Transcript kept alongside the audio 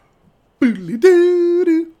Okay,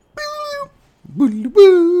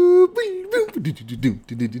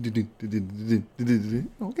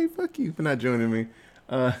 fuck you for not joining me.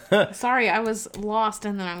 Sorry, I was lost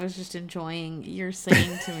and then I was just enjoying your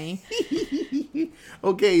singing to me.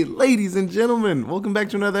 Okay, ladies and gentlemen, welcome back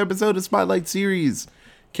to another episode of Spotlight Series.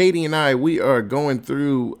 Katie and I, we are going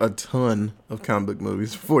through a ton of comic book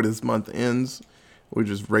movies before this month ends. We're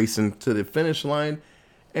just racing to the finish line.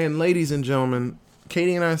 And ladies and gentlemen,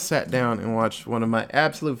 Katie and I sat down and watched one of my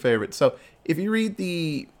absolute favorites. So if you read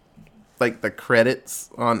the credits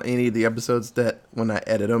on any of the episodes that when I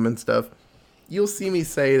edit them and stuff, you'll see me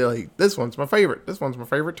say like, this one's my favorite. This one's my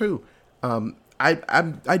favorite too.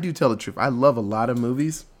 I do tell the truth. I love a lot of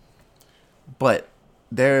movies, but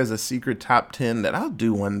there is a secret top 10 that I'll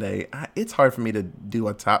do one day. It's hard for me to do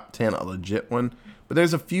a top 10, a legit one, but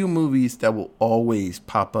there's a few movies that will always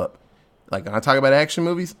pop up. Like when I talk about action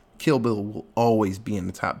movies, Kill Bill will always be in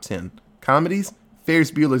the top 10. Comedies,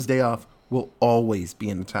 Ferris Bueller's Day Off will always be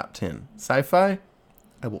in the top 10. Sci-fi,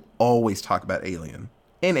 I will always talk about Alien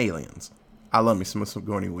and Aliens. I love me some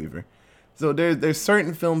Sigourney Weaver. So there's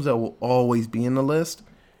certain films that will always be in the list.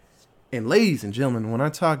 And ladies and gentlemen, when I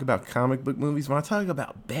talk about comic book movies, when I talk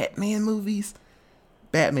about Batman movies,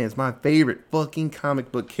 Batman's my favorite fucking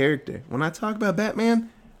comic book character. When I talk about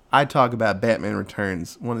Batman, I talk about Batman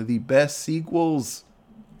Returns, one of the best sequels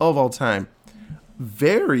of all time.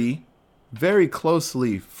 Very, very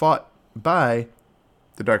closely fought by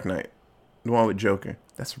The Dark Knight, the one with Joker.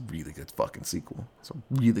 That's a really good fucking sequel. It's a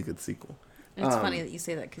really good sequel. It's funny that you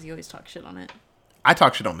say that because you always talk shit on it. I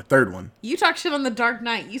talk shit on the third one. You talk shit on The Dark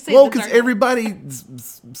Knight. You say because everybody's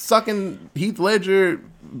sucking Heath Ledger,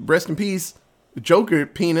 rest in peace, Joker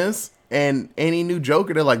penis, and any new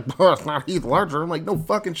Joker, they're like, oh, it's not Heath Ledger. I'm like, no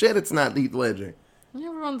fucking shit, it's not Heath Ledger.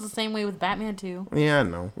 Everyone's the same way with Batman too. Yeah, I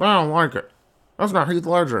know. I don't like it. That's not Heath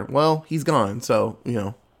Ledger. Well, he's gone, so,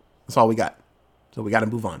 that's all we got. So we got to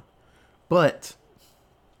move on. But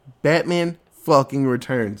Batman fucking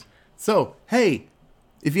Returns. So, hey,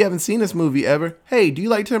 if you haven't seen this movie ever, hey, do you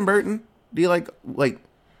like Tim Burton? Do you like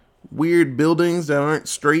weird buildings that aren't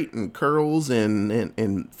straight and curls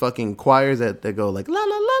and fucking choirs that go like la la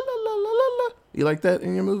la la la la la? You like that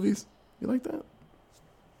in your movies? You like that?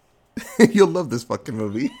 You'll love this fucking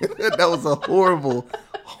movie. That was a horrible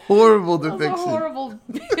depiction. That was a horrible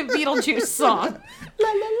Beetlejuice song. La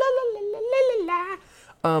la la la la la la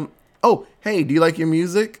la. Oh, hey, do you like your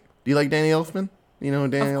music? Do you like Danny Elfman? You know who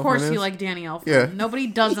Danny Elfman is? Of course you like Danny Elfman. Yeah. Nobody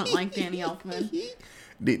doesn't like Danny Elfman.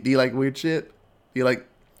 Do you like weird shit? Do you like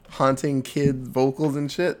haunting kid vocals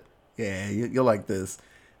and shit? Yeah, you'll like this.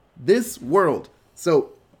 This world.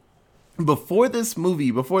 So, before this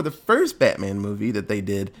movie, before the first Batman movie that they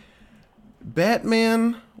did,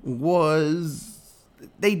 Batman was...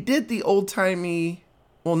 They did the old-timey...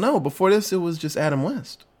 Well, no, before this, it was just Adam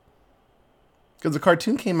West. Because the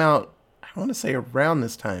cartoon came out, I want to say around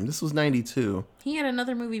this time. This was 92. He had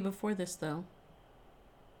another movie before this, though.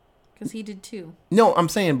 Because he did too. No, I'm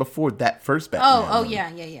saying before that first Batman. Oh, yeah.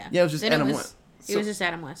 Yeah, it was just Adam West. It was just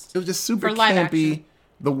Adam West. It was just super For live campy. action.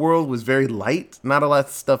 The world was very light. Not a lot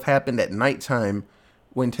of stuff happened at nighttime.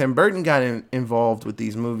 When Tim Burton got involved with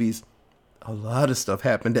these movies, a lot of stuff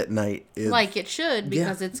happened at night. Like it should,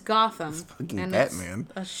 because it's Gotham. It's fucking and Batman.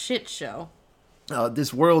 It's a shit show.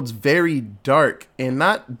 This world's very dark, and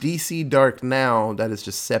not DC dark now that it's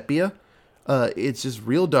just sepia. It's just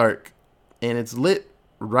real dark, and it's lit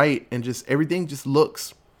right, and just everything just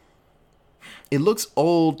looks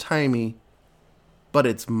old timey, but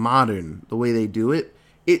it's modern the way they do it.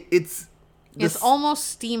 It's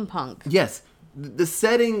almost steampunk. Yes, the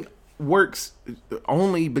setting works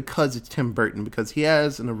only because it's Tim Burton, because he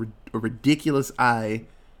has a ridiculous eye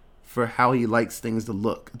for how he likes things to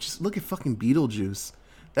look. Just look at fucking Beetlejuice.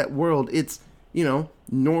 That world, it's,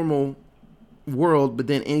 normal world, but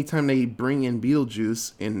then anytime they bring in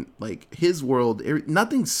Beetlejuice in, like, his world,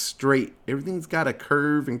 nothing's straight. Everything's got a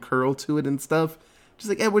curve and curl to it and stuff. Just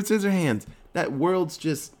like Edward Scissorhands. That world's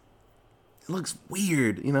just, it looks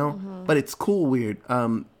weird, Mm-hmm. But it's cool weird.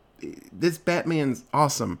 This Batman's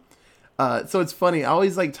awesome. So it's funny. I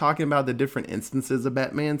always like talking about the different instances of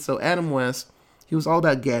Batman. So Adam West, he was all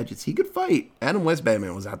about gadgets. He could fight. Adam West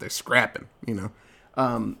Batman was out there scrapping,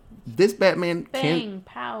 This Batman Bang,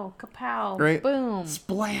 pow, kapow, right? Boom.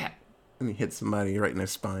 Splat. And he hit somebody right in their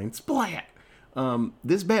spine. Splat.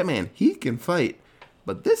 This Batman, he can fight.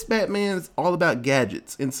 But this Batman is all about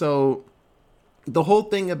gadgets. And so the whole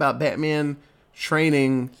thing about Batman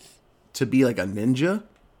training to be like a ninja,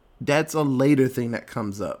 that's a later thing that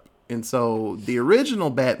comes up. And so the original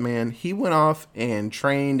Batman, he went off and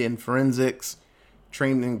trained in forensics,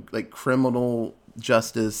 trained in like criminal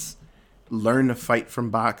justice, learn to fight from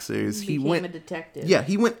boxers. He became a detective. Yeah,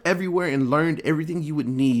 he went everywhere and learned everything you would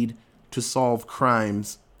need to solve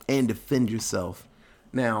crimes and defend yourself.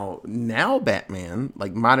 Now Batman,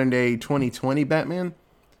 like modern day 2020 Batman,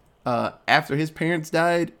 after his parents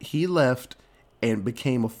died, he left and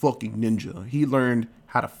became a fucking ninja. He learned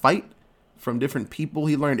how to fight from different people.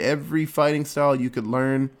 He learned every fighting style you could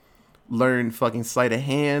learn. Learned fucking sleight of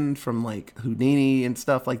hand from like Houdini and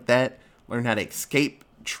stuff like that. Learned how to escape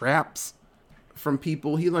traps from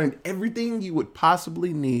people. He learned everything you would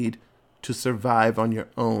possibly need to survive on your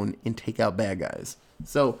own and take out bad guys.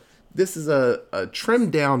 So this is a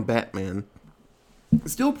trimmed down Batman.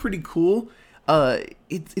 Still pretty cool.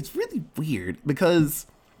 It's really weird because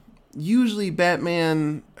usually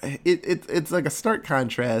Batman, it's like a stark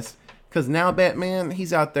contrast. Because now Batman,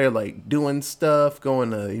 he's out there like doing stuff,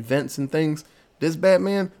 going to events and things. This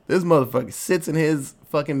Batman, this motherfucker sits in his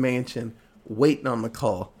fucking mansion waiting on the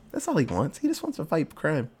call. That's all he wants. He just wants to fight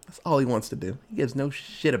crime. That's all he wants to do. He gives no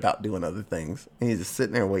shit about doing other things. And he's just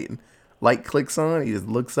sitting there waiting. Light clicks on. He just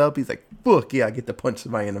looks up. He's like, fuck yeah, I get to punch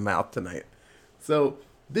somebody in the mouth tonight. So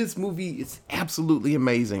this movie is absolutely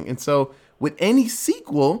amazing. And so with any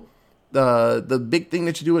sequel, the big thing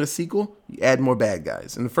that you do with a sequel, you add more bad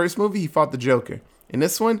guys. In the first movie, he fought the Joker. In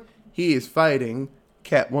this one, he is fighting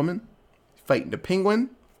Catwoman, fighting the Penguin,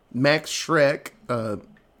 Max Schreck,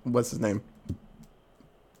 what's his name?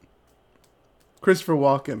 Christopher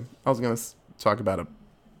Walken. I was going to talk about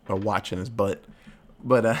a watch in his butt,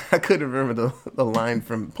 but I couldn't remember the line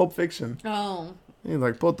from Pulp Fiction. Oh. He's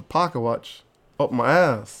like, put the pocket watch up my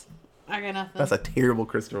ass. I got nothing. That's a terrible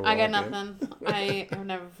Christopher Walken. I got nothing. I've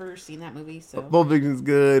never seen that movie, so. Pulp Fiction's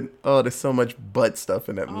good. Oh, there's so much butt stuff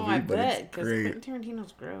in that movie. Oh, I but bet, it's because great. Quentin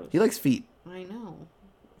Tarantino's gross. He likes feet. I know.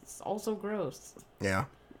 It's also gross. Yeah.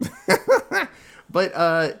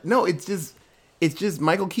 But no, it's just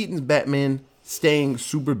Michael Keaton's Batman staying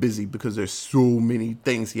super busy because there's so many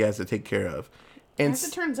things he has to take care of. And as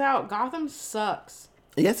it turns out, Gotham sucks.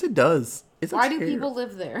 Yes, it does. Why do people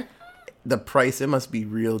live there? The price, it must be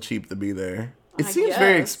real cheap to be there. It I seems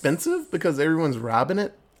very guess. expensive because everyone's robbing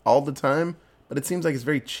it all the time, but it seems like it's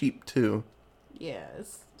very cheap too. Yeah,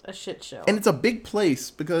 it's a shit show. And it's a big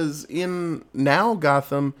place because in now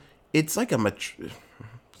Gotham, it's like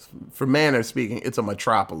for manner speaking, it's a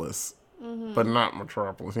metropolis, but not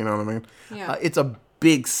metropolis. You know what I mean? Yeah. It's a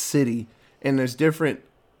big city, and there's different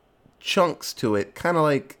chunks to it, kind of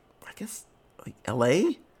like I guess like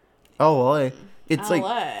L.A. Oh, L.A. It's LA.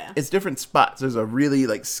 like it's different spots. There's a really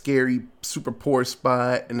like scary, super poor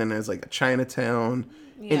spot, and then there's like a Chinatown.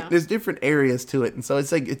 Yeah. And there's different areas to it, and so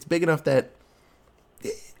it's like it's big enough that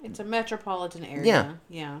It's a metropolitan area. Yeah.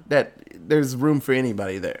 Yeah. that there's room for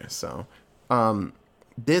anybody there. So,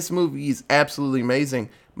 this movie is absolutely amazing.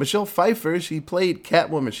 Michelle Pfeiffer, she played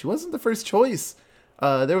Catwoman. She wasn't the first choice.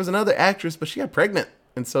 There was another actress, but she got pregnant,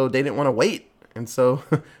 and so they didn't want to wait. And so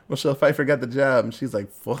Michelle Pfeiffer got the job, and she's like,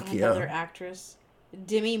 "Fuck Another yeah!" actress,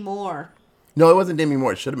 Demi Moore. No, it wasn't Demi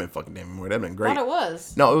Moore. It should have been fucking Demi Moore. That'd been great. Thought it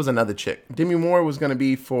was. No, it was another chick. Demi Moore was gonna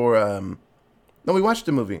be for. No, we watched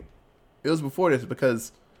the movie. It was before this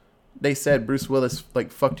because they said Bruce Willis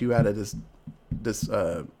like fucked you out of this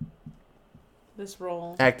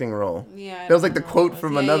role. acting role. Yeah. That was like the quote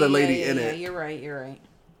from another lady in yeah, it. You're right. You're right.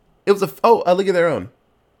 It was A League of Their Own.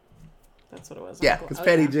 That's what it was. Yeah, because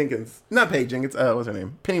Patty Jenkins, not Patty Jenkins. What's her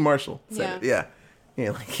name? Penny Marshall said it.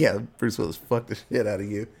 Yeah, like Bruce Willis fucked the shit out of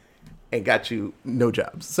you and got you no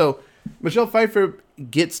jobs. So Michelle Pfeiffer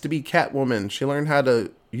gets to be Catwoman. She learned how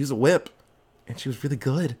to use a whip, and she was really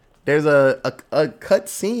good. There's a cut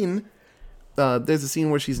scene. There's a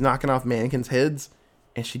scene where she's knocking off mannequins' heads,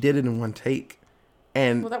 and she did it in one take.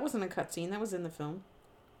 And Well, that wasn't a cutscene. That was in the film.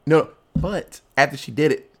 no, but after she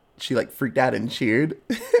did it, she like freaked out and cheered.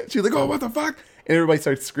 She was like, "Oh, what the fuck!" And everybody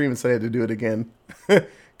started screaming, so I had to do it again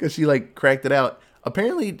because she like cracked it out.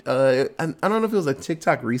 Apparently, I don't know if it was a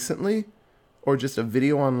TikTok recently or just a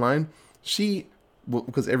video online.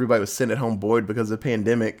 Because everybody was sitting at home bored because of the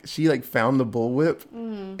pandemic, she like found the bullwhip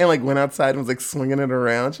and like went outside and was like swinging it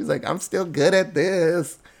around. She's like, "I'm still good at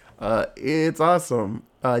this." It's awesome.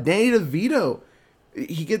 Danny DeVito,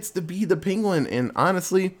 he gets to be the Penguin, and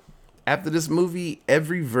honestly, after this movie,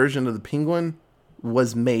 every version of the Penguin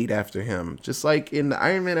was made after him. Just like in the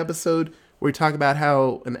Iron Man episode where we talk about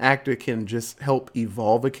how an actor can just help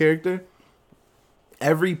evolve a character.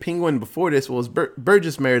 Every Penguin before this was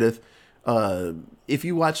Burgess Meredith. If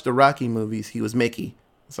you watch the Rocky movies, he was Mickey.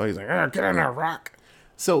 So he's like, "Get on that rock."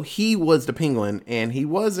 So he was the Penguin, and he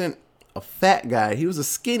wasn't a fat guy. He was a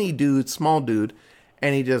skinny dude, small dude,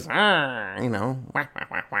 and he just, wah, wah,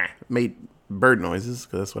 wah, made bird noises,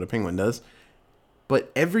 because that's what a penguin does. But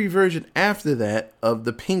every version after that of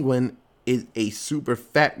the Penguin is a super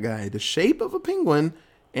fat guy, the shape of a penguin,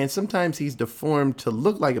 and sometimes he's deformed to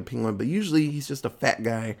look like a penguin, but usually he's just a fat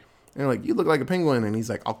guy. And they're like, you look like a penguin, and he's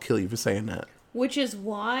like, I'll kill you for saying that. Which is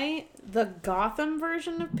why the Gotham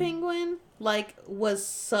version of Penguin, like, was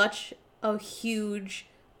such a huge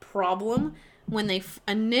problem when they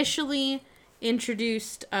initially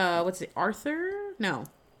introduced, Arthur? No.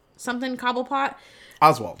 Something Cobblepot?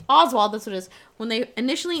 Oswald, that's what it is. When they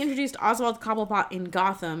initially introduced Oswald Cobblepot in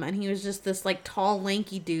Gotham, and he was just this, like, tall,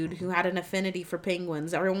 lanky dude who had an affinity for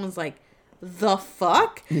penguins, everyone was like, the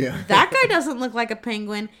fuck? Yeah. That guy doesn't look like a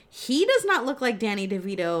penguin. He does not look like Danny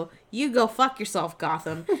DeVito. You go fuck yourself,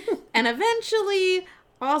 Gotham. And eventually,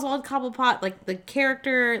 Oswald Cobblepot, like, the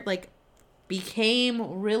character, like,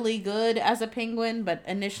 became really good as a penguin, but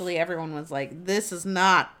initially everyone was like, this is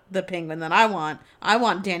not the penguin that I want. I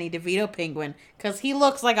want Danny DeVito penguin, because he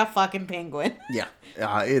looks like a fucking penguin. Yeah,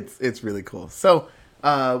 it's really cool. So,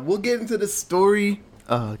 we'll get into the story.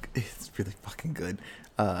 It's really fucking good.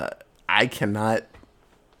 I cannot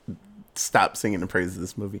stop singing the praises of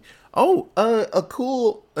this movie. Oh, a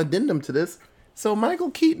cool addendum to this. So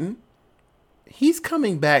Michael Keaton, he's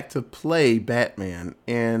coming back to play Batman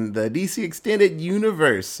in the DC Extended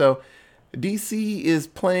Universe. So DC is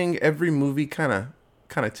playing every movie kind of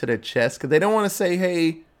to their chest, because they don't want to say,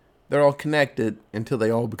 hey, they're all connected until they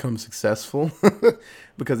all become successful,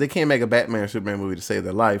 because they can't make a Batman or Superman movie to save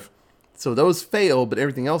their life. So those fail, but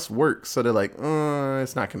everything else works. So they're like,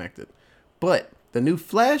 it's not connected. But the new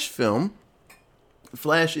Flash film,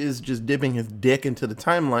 Flash is just dipping his dick into the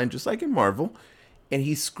timeline, just like in Marvel, and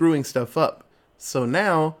he's screwing stuff up. So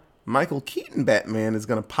now Michael Keaton Batman is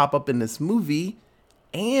going to pop up in this movie,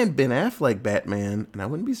 and Ben Affleck Batman, and I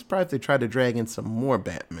wouldn't be surprised if they try to drag in some more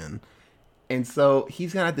Batman. And so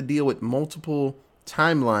he's going to have to deal with multiple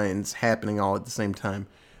timelines happening all at the same time.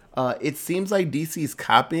 It seems like DC's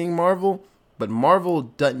copying Marvel, but Marvel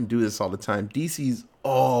doesn't do this all the time. DC's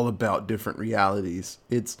all about different realities.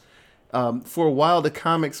 It's for a while the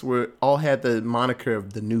comics all had the moniker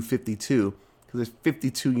of the New 52, because there's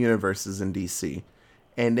 52 universes in DC.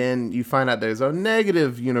 And then you find out there's a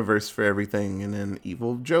negative universe for everything, and then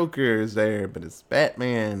evil Joker is there, but it's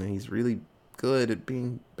Batman, and he's really good at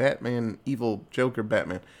being Batman, evil Joker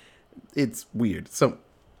Batman. It's weird. So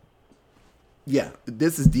yeah,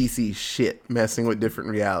 this is DC shit, messing with different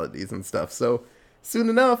realities and stuff. So soon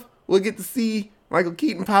enough, we'll get to see Michael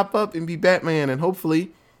Keaton pop up and be Batman, and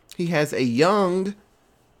hopefully he has a young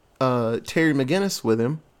Terry McGinnis with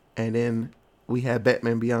him, and then we have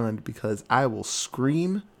Batman Beyond, because I will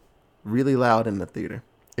scream really loud in the theater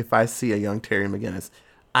if I see a young Terry McGinnis.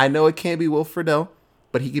 I know it can't be Will Friedle,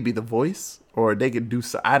 but he could be the voice, or they could do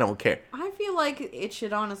so. I don't care. I feel like it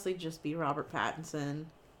should honestly just be Robert Pattinson.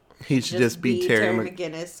 He should just be Terry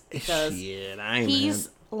McGinnis, because he's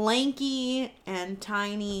lanky and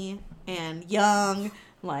tiny and young.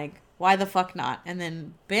 Like, why the fuck not? And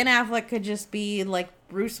then Ben Affleck could just be like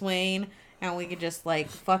Bruce Wayne, and we could just like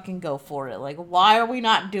fucking go for it. Like, why are we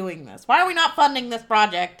not doing this? Why are we not funding this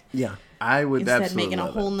project? Yeah, I would instead absolutely making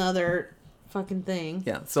a whole nother fucking thing.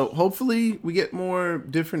 Yeah, so hopefully we get more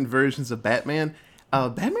different versions of Batman.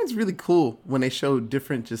 Batman's really cool when they show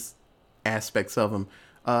different just aspects of him.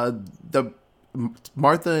 The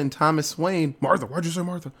Martha and Thomas Wayne. Martha, why'd you say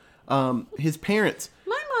Martha? His parents.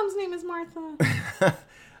 My mom's name is Martha.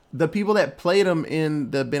 The people that played him in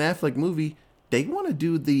the Ben Affleck movie, they want to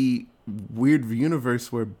do the weird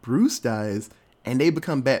universe where Bruce dies and they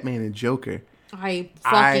become Batman and Joker. I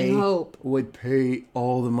fucking hope. Would pay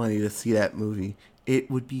all the money to see that movie.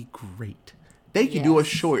 It would be great. They could do a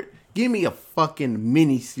short. Give me a fucking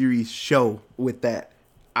mini-series show with that.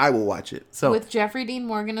 I will watch it. So with Jeffrey Dean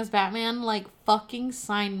Morgan as Batman, like, fucking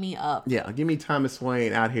sign me up. Yeah, give me Thomas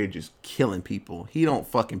Wayne out here just killing people. He don't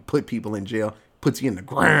fucking put people in jail. Puts you in the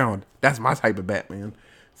ground. That's my type of Batman.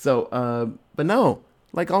 So, but no.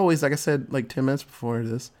 Like always, like I said, like 10 minutes before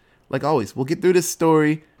this, like always, we'll get through this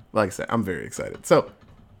story. Like I said, I'm very excited. So,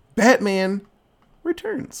 Batman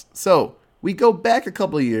Returns. So, we go back a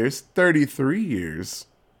couple of years, 33 years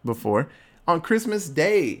before, on Christmas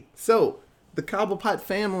Day. So, the Cobblepot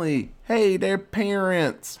family, hey, they're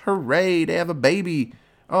parents. Hooray, they have a baby.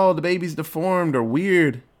 Oh, the baby's deformed or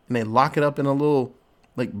weird. And they lock it up in a little,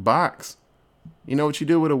 like, box. You know what you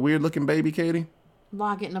do with a weird-looking baby, Katie?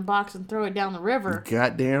 Lock it in a box and throw it down the river.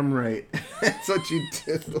 Goddamn right. That's what you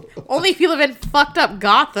do. Only if you live in fucked up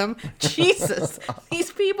Gotham. Jesus. These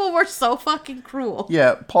people were so fucking cruel.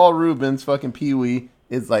 Yeah, Paul Rubens, fucking Pee-wee,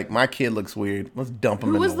 is like, my kid looks weird. Let's dump him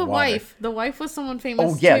in the water. Who was the wife? The wife was someone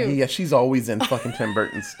famous, Oh, yeah, too. yeah. She's always in fucking Tim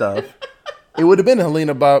Burton stuff. It would have been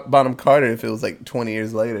Helena Bonham Carter if it was like 20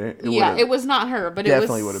 years later. It was not her, but it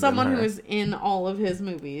definitely was would've been someone her. who was in all of his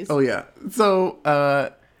movies. Oh, yeah.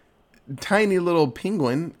 So, tiny little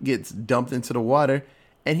penguin gets dumped into the water,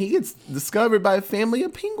 and he gets discovered by a family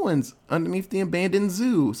of penguins underneath the abandoned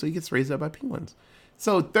zoo. So he gets raised up by penguins.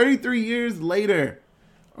 So 33 years later,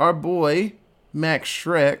 our boy, Max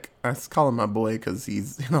Shrek, I call him my boy because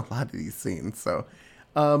he's in a lot of these scenes. So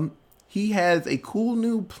he has a cool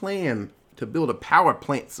new plan to build a power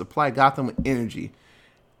plant to supply Gotham with energy.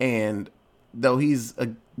 And though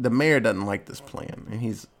the mayor doesn't like this plan, and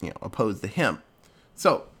he's opposed to him.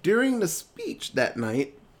 So during the speech that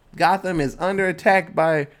night, Gotham is under attack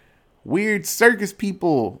by weird circus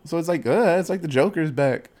people. So it's like the Joker's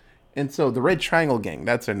back. And so the Red Triangle Gang,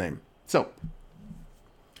 that's their name. So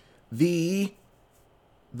the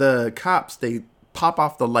cops, they pop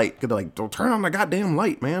off the light. They're like, don't turn on the goddamn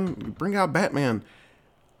light, man. Bring out Batman.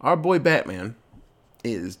 Our boy Batman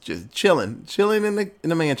is just chilling in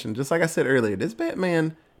the mansion. Just like I said earlier, this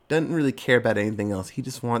Batman doesn't really care about anything else. He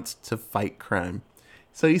just wants to fight crime.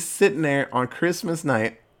 So he's sitting there on Christmas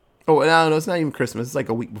night. Oh, no, it's not even Christmas. It's like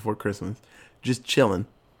a week before Christmas. Just chilling.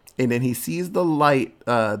 And then he sees the light,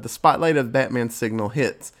 the spotlight of Batman's signal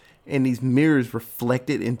hits. And these mirrors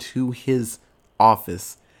reflected into his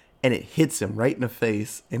office. And it hits him right in the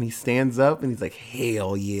face. And he stands up and he's like,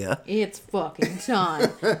 hell yeah. It's fucking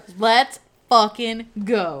time. Let's fucking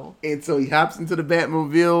go. And so he hops into the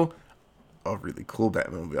Batmobile. Oh, really cool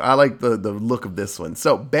Batmobile. I like the look of this one.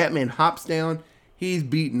 So Batman hops down. He's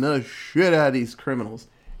beating the shit out of these criminals.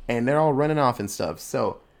 And they're all running off and stuff.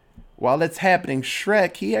 So while that's happening,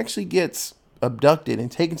 Shrek, he actually gets abducted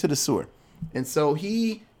and taken to the sewer. And so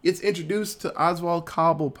he gets introduced to Oswald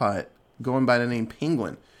Cobblepot, going by the name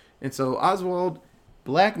Penguin. And so Oswald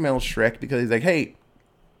blackmails Shrek because he's like, hey,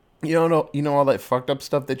 you know all that fucked up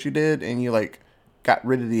stuff that you did and you like got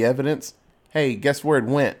rid of the evidence? Hey, guess where it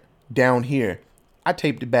went? Down here. I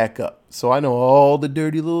taped it back up. So I know all the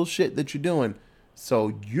dirty little shit that you're doing.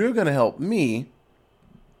 So you're going to help me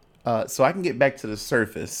so I can get back to the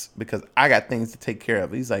surface because I got things to take care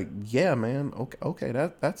of. He's like, yeah, man. Okay,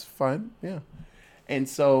 that's fine. Yeah. And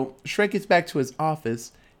so Shrek gets back to his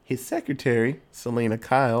office. His secretary, Selena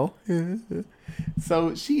Kyle,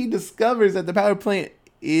 so she discovers that the power plant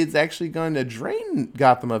is actually going to drain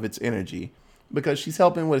Gotham of its energy because she's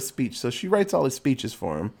helping with a speech. So she writes all his speeches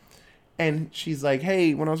for him. And she's like,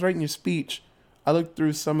 hey, when I was writing your speech, I looked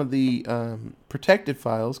through some of the protected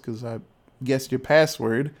files because I guessed your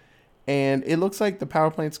password. And it looks like the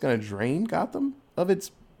power plant's going to drain Gotham of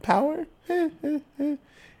its power. And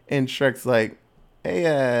Shrek's like,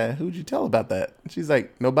 hey, who'd you tell about that? And she's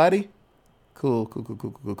like, nobody? Cool.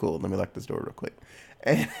 Let me lock this door real quick.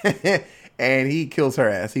 And he kills her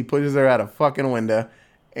ass. He pushes her out a fucking window.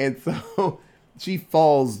 And so she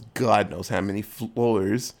falls, God knows how many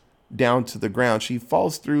floors, down to the ground. She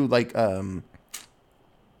falls through like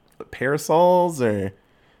parasols or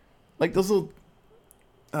like those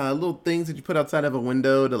little things that you put outside of a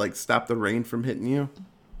window to like stop the rain from hitting you.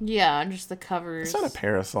 Yeah, just the covers. It's not a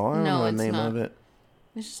parasol. I don't know the name of it.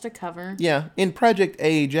 It's just a cover. Yeah. In Project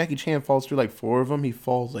A, Jackie Chan falls through like 4 of them. He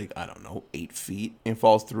falls like, 8 feet and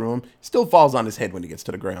falls through them. Still falls on his head when he gets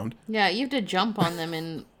to the ground. Yeah, you have to jump on them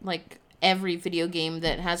in like every video game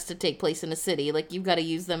that has to take place in a city. Like you've got to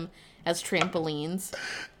use them as trampolines.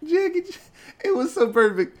 Jackie, it was so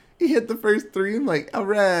perfect. He hit the first 3. I'm like, all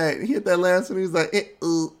right. He hit that last one. He was like,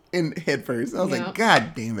 and head first. I was like,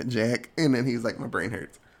 God damn it, Jack. And then he's like, my brain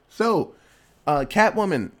hurts. So,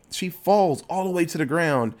 Catwoman, she falls all the way to the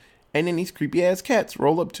ground. And then these creepy ass cats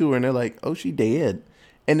roll up to her and they're like, oh, she dead.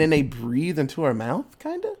 And then they breathe into her mouth,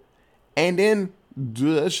 kind of. And then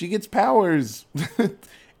she gets powers.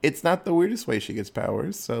 It's not the weirdest way she gets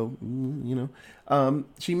powers. So,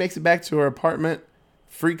 she makes it back to her apartment,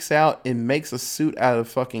 freaks out, and makes a suit out of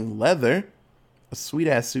fucking leather. A sweet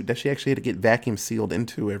ass suit that she actually had to get vacuum sealed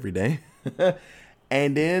into every day.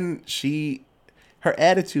 And then her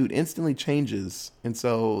attitude instantly changes. And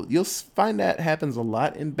so you'll find that happens a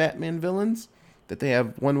lot in Batman villains, that they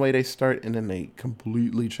have one way they start and then they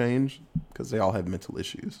completely change because they all have mental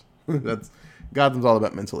issues. Gotham's all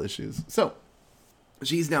about mental issues. So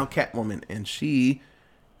she's now Catwoman and she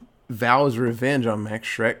vows revenge on Max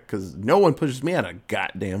Shrek because no one pushes me out a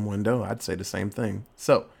goddamn window. I'd say the same thing.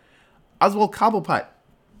 So Oswald Cobblepot,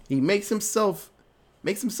 he makes himself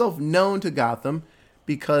known to Gotham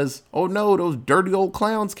because, oh no, those dirty old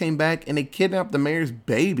clowns came back and they kidnapped the mayor's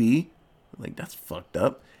baby. Like, that's fucked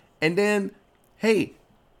up. And then, hey,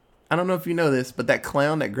 I don't know if you know this, but that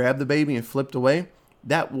clown that grabbed the baby and flipped away,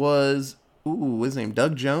 that was, what's his name,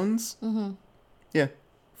 Doug Jones? Mm-hmm. Yeah,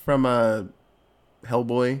 from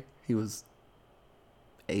Hellboy. He was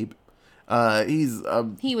Abe.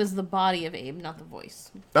 He was the body of Abe, not the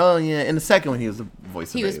voice. Oh yeah, in the second one he was the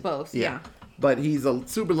voice of Abe. He was both, yeah. But he's a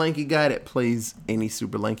super lanky guy that plays any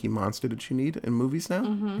super lanky monster that you need in movies now.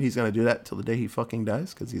 Mm-hmm. He's gonna do that till the day he fucking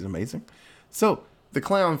dies because he's amazing. So the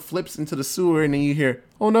clown flips into the sewer and then you hear,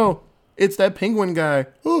 "Oh no, it's that penguin guy!"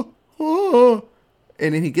 Oh, oh.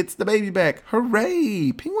 And then he gets the baby back.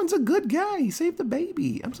 Hooray! Penguin's a good guy. He saved the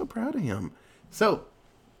baby. I'm so proud of him. So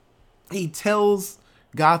he tells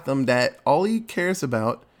Gotham that all he cares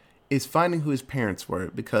about is finding who his parents were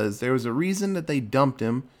because there was a reason that they dumped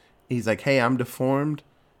him. He's like, hey, I'm deformed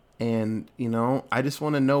and, I just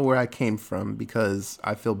want to know where I came from because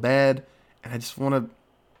I feel bad and I just want to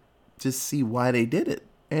just see why they did it.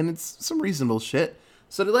 And it's some reasonable shit.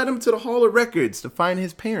 So they led him to the Hall of Records to find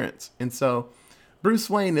his parents. And so Bruce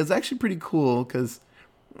Wayne is actually pretty cool because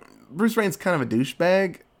Bruce Wayne's kind of a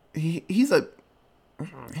douchebag. He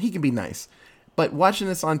can be nice. But watching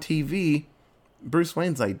this on TV, Bruce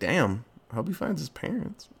Wayne's like, damn, I hope he finds his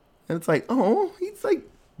parents. And it's like, oh, he's like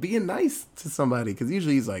being nice to somebody. Because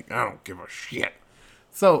usually he's like, I don't give a shit.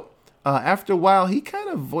 So after a while, he kind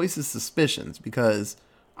of voices suspicions because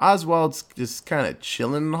Oswald's just kind of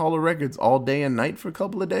chilling in the Hall of Records all day and night for a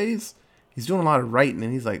couple of days. He's doing a lot of writing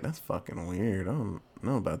and he's like, that's fucking weird. I don't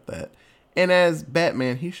know about that. And as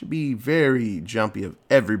Batman, he should be very jumpy of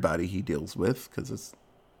everybody he deals with because it's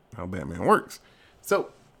how Batman works.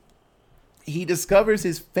 So he discovers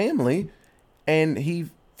his family and he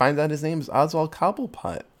finds out his name is Oswald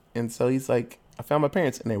Cobblepot. And so he's like, I found my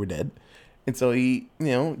parents and they were dead. And so he,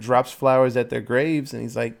 drops flowers at their graves and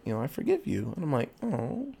he's like, I forgive you. And I'm like,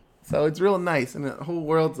 oh. So it's real nice. And the whole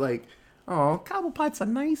world's like, oh, Cobblepot's a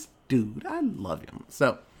nice dude. I love him.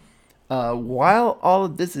 So while all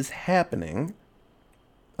of this is happening,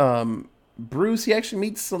 Bruce, he actually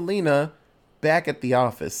meets Selina back at the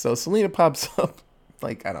office. So Selina pops up,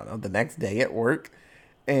 like, I don't know, the next day at work.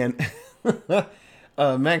 And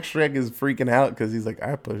Max Schreck is freaking out because he's like,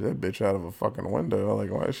 I pushed that bitch out of a fucking window. Like,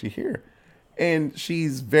 why is she here? And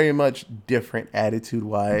she's very much different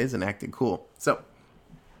attitude-wise and acting cool. So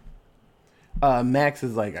Max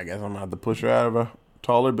is like, I guess I'm going to have to push her out of a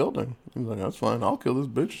taller building. He's like, that's fine. I'll kill this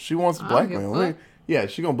bitch. She wants to blackmail me. Yeah,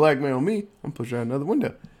 she going to blackmail me. I'm going to push her out another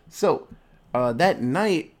window. So that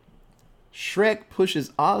night, Schreck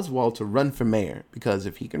pushes Oswald to run for mayor because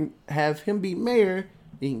if he can have him be mayor,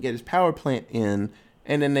 he can get his power plant in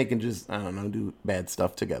and then they can just, I don't know, do bad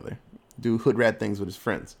stuff together. Do hood rat things with his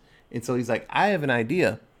friends. And so he's like, I have an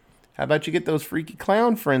idea. How about you get those freaky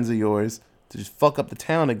clown friends of yours to just fuck up the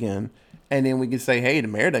town again? And then we can say, hey, the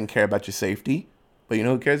mayor doesn't care about your safety. But you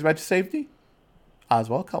know who cares about your safety?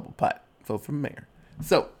 Oswald Cobblepot. Vote for mayor.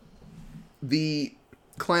 So the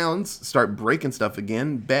clowns start breaking stuff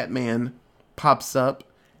again. Batman pops up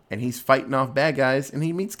and he's fighting off bad guys and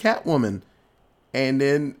he meets Catwoman. And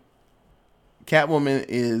then Catwoman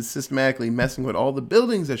is systematically messing with all the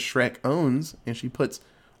buildings that Schreck owns. And she puts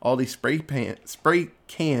all these spray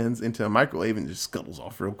cans into a microwave and just scuttles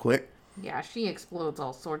off real quick. Yeah, she explodes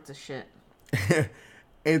all sorts of shit.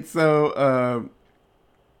 And so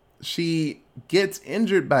she gets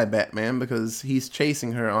injured by Batman because he's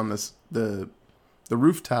chasing her on the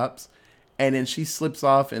rooftops, and then she slips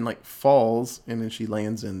off and like falls, and then she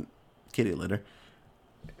lands in kitty litter.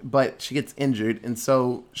 But she gets injured, and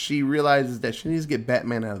so she realizes that she needs to get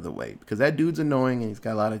Batman out of the way because that dude's annoying and he's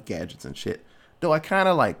got a lot of gadgets and shit. Though I kind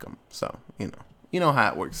of like him, so you know how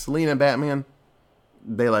it works. Selina and Batman,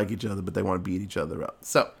 they like each other, but they want to beat each other up.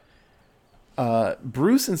 So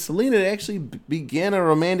Bruce and Selina actually begin a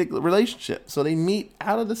romantic relationship. So they meet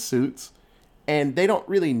out of the suits, and they don't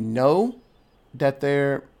really know that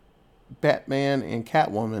they're Batman and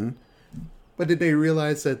Catwoman, but did they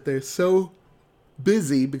realize that they're so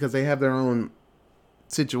busy because they have their own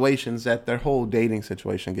situations that their whole dating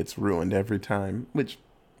situation gets ruined every time, which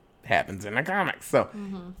happens in the comics. So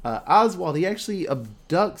Oswald, he actually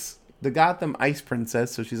abducts the Gotham Ice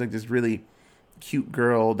Princess. So she's like this really cute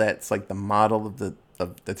girl that's like the model of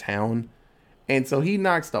the town. And so he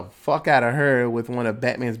knocks the fuck out of her with one of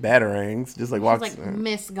Batman's batarangs. Just like walks. She's like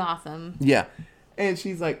Miss Gotham. Yeah. And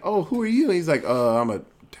she's like, oh, who are you? And he's like, I'm a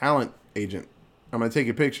talent agent. I'm going to take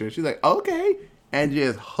your picture. She's like, okay. And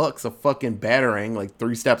just hucks a fucking batarang like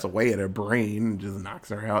 3 steps away at her brain and just knocks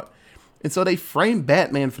her out. And so they frame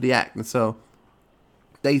Batman for the act. And so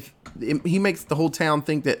he makes the whole town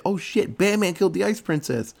think that, oh shit, Batman killed the Ice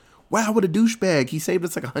Princess. Wow, what a douchebag. He saved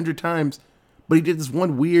us like 100 times, but he did this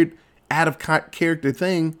one weird out of character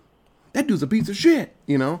thing. That dude's a piece of shit,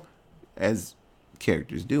 as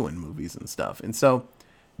characters do in movies and stuff. And so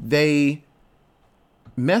they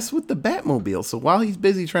mess with the Batmobile. So while he's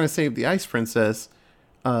busy trying to save the Ice Princess,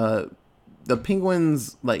 the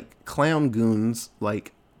Penguins, like, clown goons,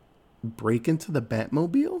 like, break into the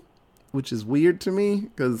Batmobile, which is weird to me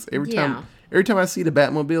because every time I see the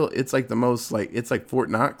Batmobile, it's like the most, like, it's like Fort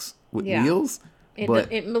Knox with wheels.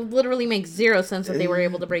 It literally makes zero sense that they were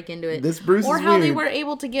able to break into it. This Bruce or is how weird. they were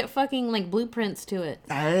able to get fucking like blueprints to it.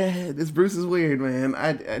 This Bruce is weird, man.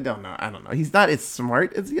 I don't know. He's not as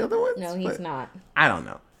smart as the other ones. No, he's not. I don't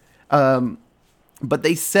know. But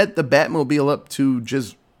they set the Batmobile up to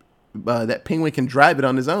just that Penguin can drive it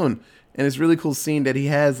on his own, and it's really cool scene that he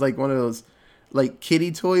has like one of those like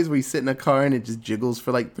kitty toys where you sit in a car and it just jiggles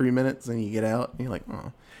for like 3 minutes and you get out and you're like,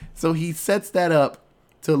 oh. So he sets that up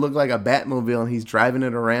to look like a Batmobile, and he's driving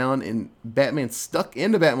it around, and Batman's stuck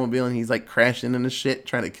in the Batmobile, and he's like crashing into shit,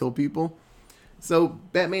 trying to kill people. So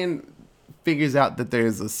Batman figures out that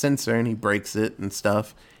there's a sensor, and he breaks it and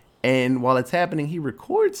stuff. And while it's happening, he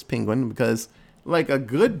records Penguin because, like a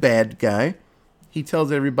good bad guy, he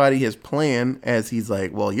tells everybody his plan as he's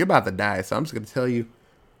like, well, you're about to die, so I'm just going to tell you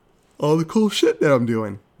all the cool shit that I'm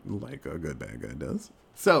doing, like a good bad guy does.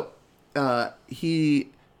 So he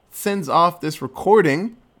sends off this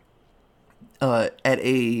recording at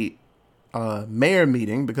a mayor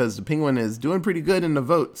meeting because the Penguin is doing pretty good in the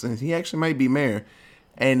votes and he actually might be mayor.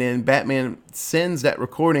 And then Batman sends that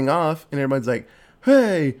recording off and everybody's like,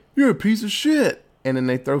 hey, you're a piece of shit. And then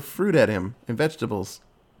they throw fruit at him and vegetables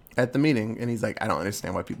at the meeting. And he's like, I don't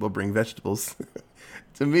understand why people bring vegetables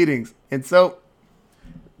to meetings. And so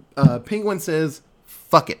Penguin says,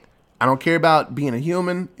 fuck it. I don't care about being a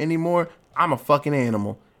human anymore. I'm a fucking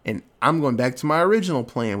animal. And I'm going back to my original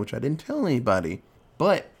plan, which I didn't tell anybody.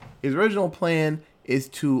 But his original plan is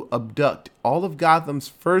to abduct all of Gotham's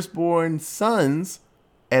firstborn sons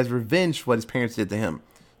as revenge for what his parents did to him.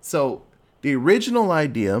 So the original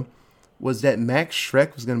idea was that Max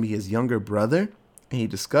Shreck was going to be his younger brother, and he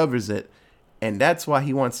discovers it. And that's why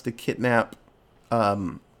he wants to kidnap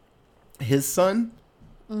his son.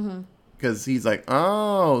 Because he's like,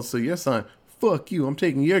 oh, so your son, fuck you, I'm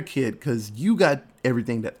taking your kid because you got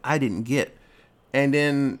everything that I didn't get. And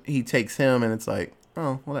then he takes him, and it's like,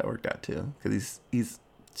 oh, well, that worked out too, because he's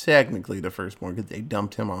technically the firstborn because they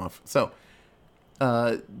dumped him off. So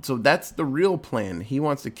that's the real plan. He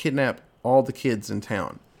wants to kidnap all the kids in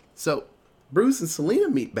town. So Bruce and Selina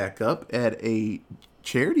meet back up at a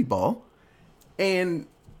charity ball, and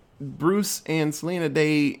Bruce and Selina,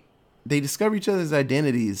 they discover each other's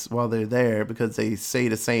identities while they're there because they say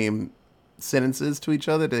the same sentences to each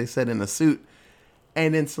other that they said in a suit.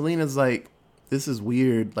 And then Selina's like, this is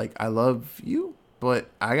weird. Like, I love you, but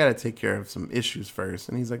I got to take care of some issues first.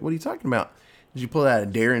 And he's like, what are you talking about? And she pulled out a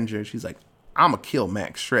Derringer. She's like, I'm going to kill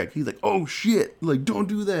Max Shreck. He's like, oh, shit. Like, don't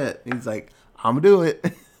do that. And he's like, I'm going to do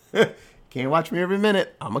it. Can't watch me every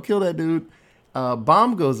minute. I'm going to kill that dude.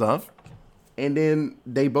 Bomb goes off. And then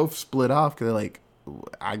they both split off because they're like,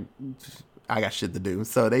 I got shit to do.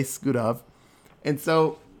 So they scoot off. And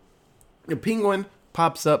so the Penguin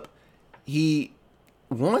pops up. He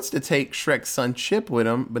wants to take Shrek's son Chip with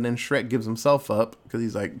him, but then Shrek gives himself up because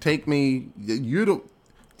he's like, take me, you don't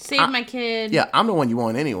save my kid. Yeah, I'm the one you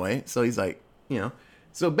want anyway. So he's like,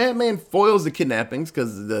 so Batman foils the kidnappings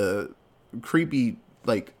because the creepy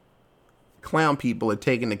like clown people are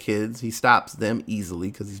taking the kids. He stops them easily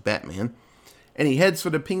because he's Batman, and he heads for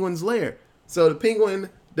the Penguin's lair. So the Penguin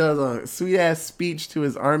does a sweet ass speech to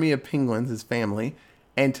his army of penguins, his family,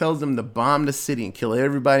 and tells them to bomb the city and kill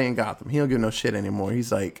everybody in Gotham. He don't give no shit anymore.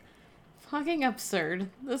 He's like, fucking absurd.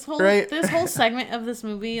 This whole segment of this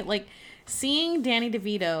movie, like seeing Danny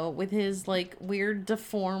DeVito with his like weird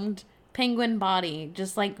deformed penguin body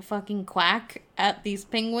just like fucking quack at these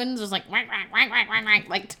penguins, just like whack, whack, whack, whack, whack, whack,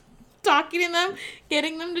 like talking to them,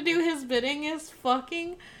 getting them to do his bidding is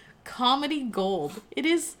fucking comedy gold. It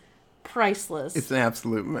is priceless. It's an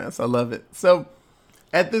absolute mess. I love it. So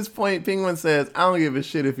at this point, Penguin says, I don't give a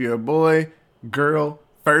shit if you're a boy, girl,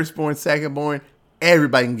 firstborn, secondborn.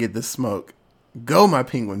 Everybody can get the smoke. Go, my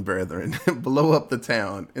penguin brethren. Blow up the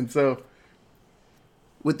town. And so,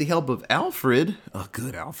 with the help of Alfred, oh,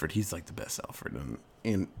 good Alfred. He's like the best Alfred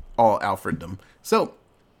in all Alfreddom. So,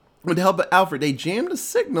 with the help of Alfred, they jammed a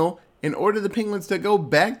signal and order the penguins to go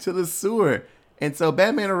back to the sewer. And so,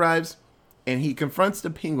 Batman arrives, and he confronts the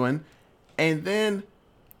penguin. And then,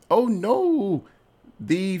 oh no,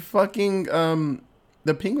 the fucking,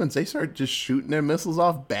 the penguins, they start just shooting their missiles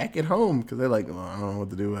off back at home. Because they're like, oh, I don't know what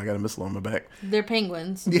to do. I got a missile on my back. They're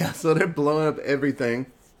penguins. Yeah, so they're blowing up everything.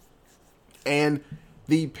 And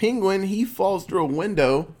the penguin, he falls through a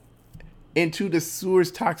window into the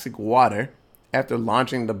sewer's toxic water after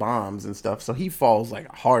launching the bombs and stuff. So he falls like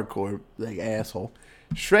a hardcore, like asshole.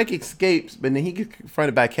 Shrek escapes, but then he gets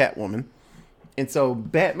confronted by Catwoman. And so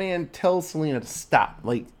Batman tells Selena to stop.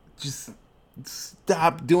 Like, just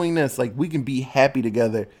stop doing this. Like, we can be happy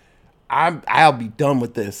together. I'll be done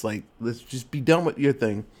with this. Like, let's just be done with your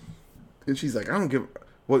thing. And she's like, I don't give...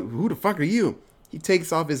 who the fuck are you? He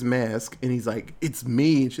takes off his mask, and he's like, it's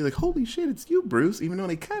me. And she's like, holy shit, it's you, Bruce. Even though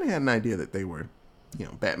they kind of had an idea that they were,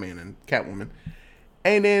 Batman and Catwoman.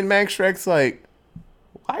 And then Max Shrek's like,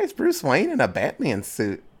 why is Bruce Wayne in a Batman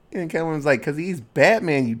suit? And Catwoman's like, because he's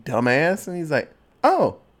Batman, you dumbass. And he's like,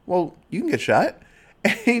 oh, well, you can get shot.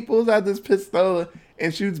 And he pulls out this pistol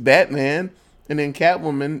and shoots Batman. And then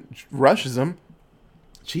Catwoman rushes him.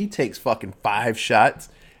 She takes fucking 5 shots.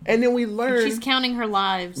 And then we learn... She's counting her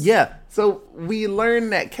lives. Yeah. So we learn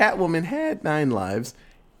that Catwoman had 9 lives.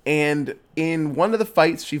 And in one of the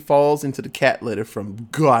fights, she falls into the cat litter from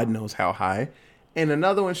God knows how high. And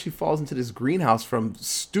another one, she falls into this greenhouse from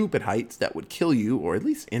stupid heights that would kill you or at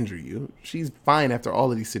least injure you. She's fine after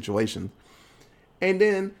all of these situations. And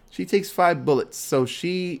then she takes 5 bullets. So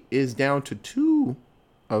she is down to 2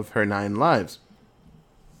 of her 9 lives.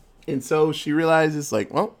 And so she realizes,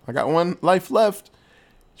 like, well, I got 1 life left.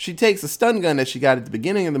 She takes a stun gun that she got at the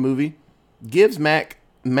beginning of the movie, gives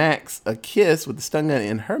Max a kiss with the stun gun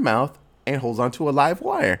in her mouth, and holds onto a live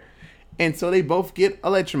wire. And so they both get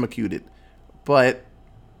electrocuted. But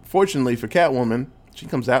fortunately for Catwoman, she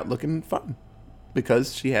comes out looking fun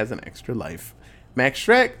because she has an extra life. Max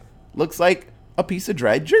Shrek looks like a piece of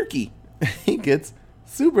dried jerky. He gets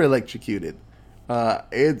super electrocuted.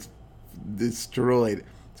 It's destroyed.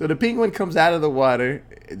 So the penguin comes out of the water,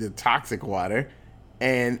 the toxic water,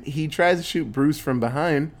 and he tries to shoot Bruce from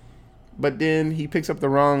behind, but then he picks up the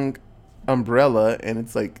wrong umbrella, and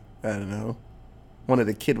it's like, I don't know, one of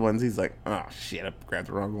the kid ones. He's like, oh shit, I grabbed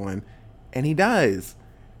the wrong one. And he dies.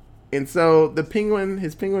 And so the penguin,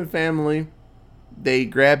 his penguin family, they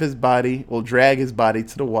grab his body, drag his body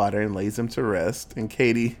to the water and lays him to rest. And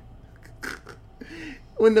Katie,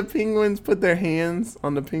 when the penguins put their hands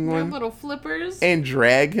on the penguin, their little flippers, and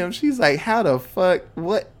drag him, she's like, how the fuck,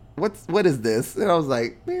 what is this? And I was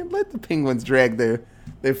like, man, let the penguins drag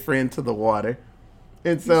their friend to the water.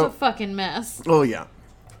 And so it's a fucking mess. Oh yeah.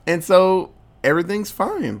 And so everything's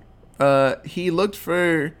fine. He looked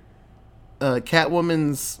for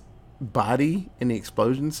Catwoman's body in the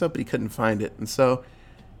explosion and stuff, but he couldn't find it. And so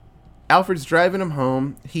Alfred's driving him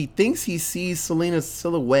home. He thinks he sees Selena's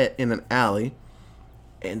silhouette in an alley.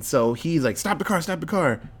 And so he's like, stop the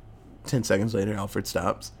car. 10 seconds later, Alfred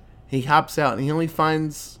stops. He hops out and he only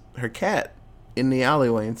finds her cat in the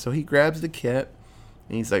alleyway. And so he grabs the cat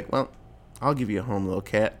and he's like, well, I'll give you a home, little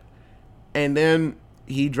cat. And then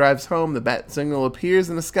he drives home. The bat signal appears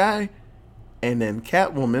in the sky. And then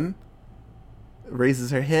Catwoman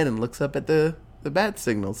raises her head and looks up at the bat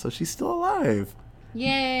signal. So she's still alive.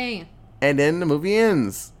 Yay. And then the movie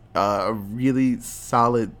ends. A really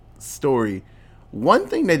solid story. One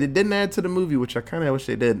thing that they didn't add to the movie, which I kind of wish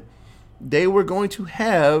they did, they were going to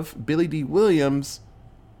have Billy D. Williams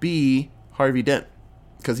be Harvey Dent.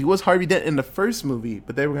 Because he was Harvey Dent in the first movie,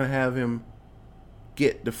 but they were going to have him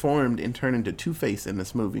get deformed and turn into Two-Face in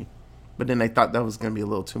this movie. But then they thought that was going to be a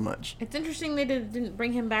little too much. It's interesting they didn't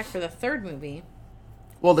bring him back for the third movie.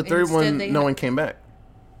 Well, the third one, no one came back.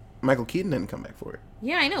 Michael Keaton didn't come back for it.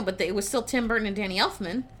 Yeah, I know, but it was still Tim Burton and Danny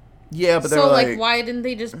Elfman. Yeah, but they were like, why didn't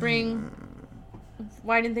they just bring...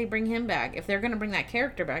 Why didn't they bring him back? If they're going to bring that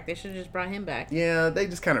character back, they should have just brought him back. Yeah, they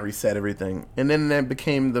just kind of reset everything. And then that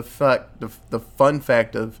became the fun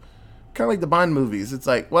fact of kind of like the Bond movies. It's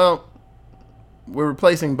like, well, we're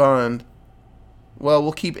replacing Bond. Well,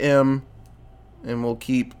 we'll keep M, and we'll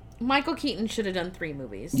keep... Michael Keaton should have done 3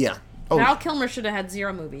 movies. Yeah. Val Kilmer should have had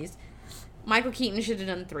 0 movies. Michael Keaton should have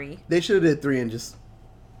done 3. They should have did 3 and just...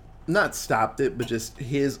 not stopped it, but just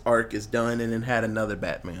his arc is done and then had another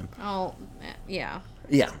Batman. Oh, yeah.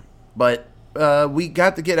 Yeah. But we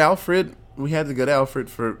got to get Alfred. We had the good Alfred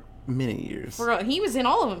for many years. He was in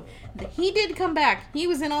all of them. He did come back. He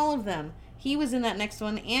was in all of them. He was in that next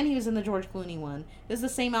one, and he was in the George Clooney one. It was the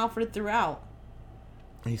same Alfred throughout.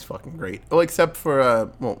 He's fucking great. Oh, except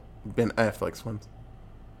for, Ben Affleck's ones.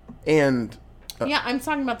 And... yeah, I'm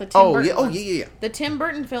talking about the Tim Burton ones. Yeah. The Tim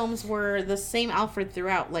Burton films were the same Alfred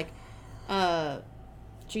throughout. Like,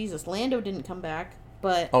 Jesus, Lando didn't come back,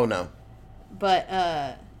 but... Oh, no. But,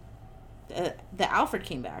 the Alfred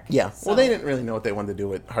came back. Yeah. So. Well, they didn't really know what they wanted to do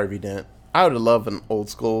with Harvey Dent. I would have loved an old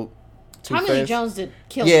school Two-Face. Tommy Lee Jones did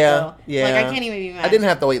kill it, though. Yeah. Like, I can't even be mad. I didn't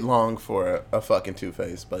have to wait long for a fucking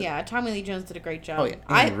Two-Face, but... yeah, Tommy Lee Jones did a great job. Oh, yeah.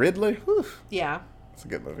 And Riddler? Whew. Yeah. It's a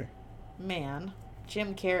good movie. Man.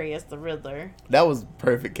 Jim Carrey as the Riddler. That was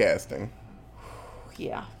perfect casting.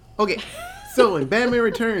 Yeah. Okay. So in Batman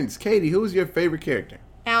Returns, Katie, who was your favorite character?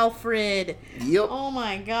 Alfred. Yep. Oh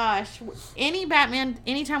my gosh.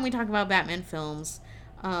 Anytime we talk about Batman films,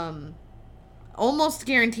 almost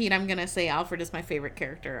guaranteed I'm going to say Alfred is my favorite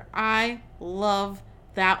character. I love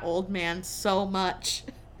that old man so much.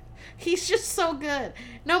 He's just so good.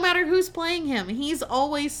 No matter who's playing him, he's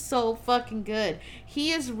always so fucking good.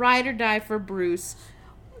 He is ride or die for Bruce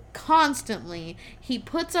constantly. He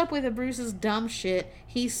puts up with Bruce's dumb shit.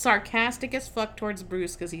 He's sarcastic as fuck towards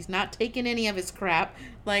Bruce because he's not taking any of his crap.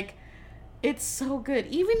 Like, it's so good.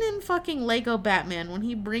 Even in fucking Lego Batman, when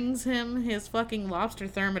he brings him his fucking lobster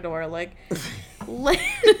thermidor, like,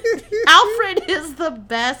 Alfred is the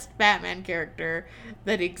best Batman character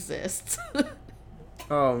that exists.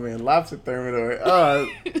 Oh man, lobster thermidor.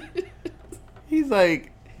 He's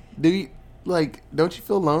like, don't you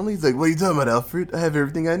feel lonely? He's like, what are you talking about, Alfred? I have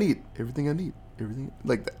everything I need. Everything I need. Everything.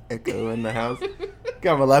 Like the echo in the house.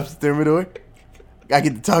 Got my lobster thermidor. I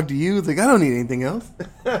get to talk to you. It's like, I don't need anything else.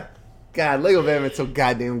 God, Lego Batman's so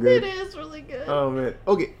goddamn good. It is really good. Oh man.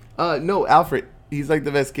 Okay. No, Alfred. He's like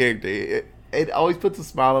the best character. It always puts a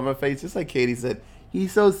smile on my face, just like Katie said.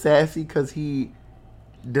 He's so sassy because he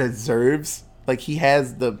deserves. Like, he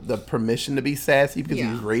has the permission to be sassy because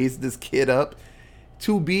he's raised this kid up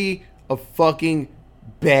to be a fucking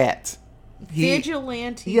bat.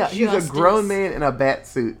 Vigilante. Yeah, he's a grown man in a bat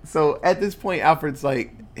suit. So at this point, Alfred's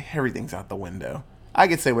like, everything's out the window. I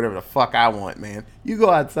can say whatever the fuck I want, man. You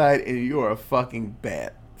go outside and you're a fucking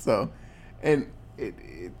bat. So, and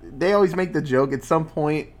they always make the joke. At some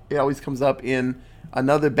point, it always comes up in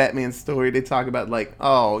another Batman story. They talk about, like,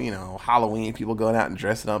 oh, Halloween, people going out and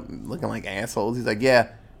dressing up and looking like assholes. He's like,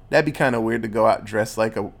 yeah, that'd be kind of weird to go out dressed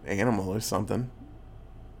like an animal or something.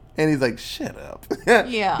 And he's like, shut up.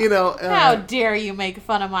 Yeah. How dare you make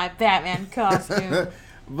fun of my Batman costume?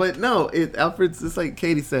 But no, Alfred's just like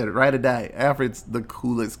Katie said, ride or die. Alfred's the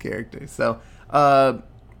coolest character. So,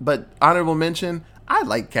 but honorable mention, I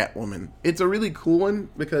like Catwoman. It's a really cool one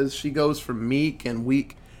because she goes from meek and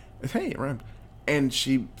weak. Hey, rhymed. And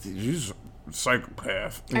she's a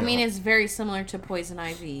psychopath. I mean, it's very similar to Poison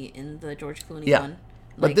Ivy in the George Clooney one.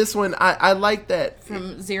 But this one, I like that.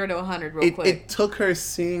 From 0 to 100 real quick. It took her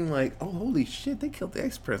seeing, like, oh, holy shit, they killed the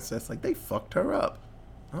ex-princess. Like, they fucked her up.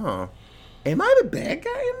 Oh. Am I the bad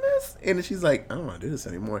guy in this? And she's like, I don't want to do this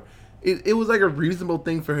anymore. It was like a reasonable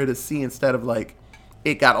thing for her to see instead of, like,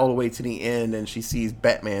 it got all the way to the end and she sees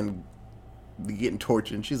Batman getting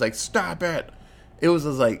tortured and she's like, stop it. It was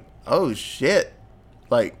just like, oh, shit.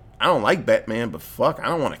 Like, I don't like Batman, but fuck, I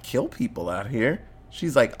don't want to kill people out here.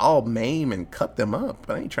 She's like, I'll maim and cut them up,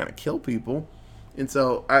 but I ain't trying to kill people. And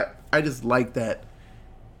so I just like that.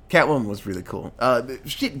 Catwoman was really cool. Danny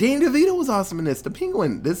DeVito was awesome in this. The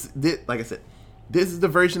Penguin, this like I said, this is the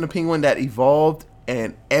version of Penguin that evolved,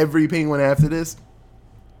 and every Penguin after this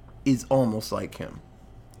is almost like him.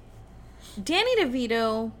 Danny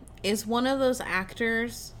DeVito is one of those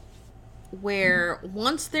actors where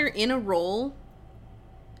once they're in a role,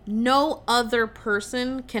 no other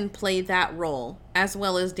person can play that role as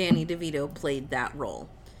well as Danny DeVito played that role.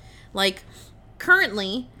 Like,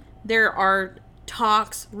 currently, there are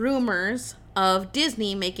talks, rumors of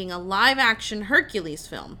Disney making a live-action Hercules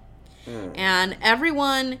film. And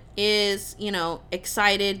everyone is,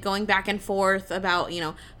 excited, going back and forth about,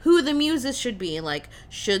 who the muses should be. Like,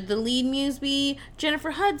 should the lead muse be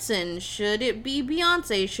Jennifer Hudson? Should it be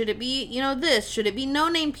Beyonce? Should it be, this? Should it be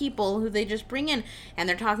no-name people who they just bring in? And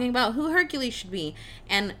they're talking about who Hercules should be.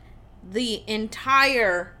 And the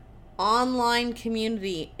entire online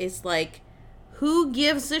community is like, who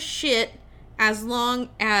gives a shit as long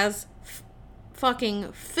as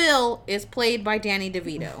fucking Phil is played by Danny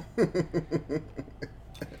DeVito?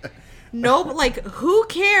 Nope, like, who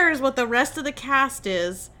cares what the rest of the cast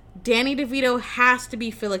is? Danny DeVito has to be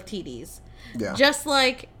Philoctetes. Yeah. Just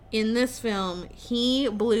like in this film, he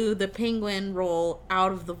blew the Penguin role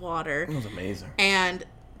out of the water. It was amazing. And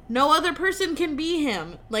no other person can be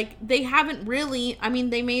him. Like, they haven't really,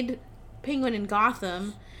 they made Penguin in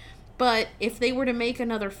Gotham, but if they were to make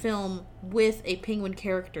another film with a Penguin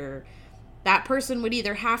character, that person would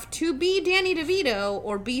either have to be Danny DeVito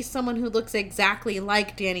or be someone who looks exactly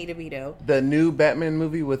like Danny DeVito. The new Batman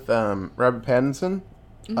movie with Robert Pattinson,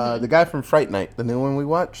 the guy from Fright Night, the new one we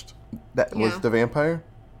watched, that was the vampire,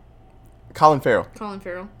 Colin Farrell.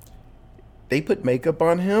 They put makeup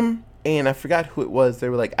on him, and I forgot who it was. They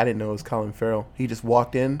were like, I didn't know it was Colin Farrell. He just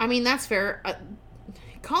walked in. That's fair.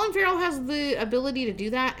 Colin Farrell has the ability to do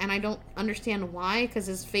that, and I don't understand why, because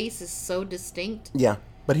his face is so distinct. Yeah.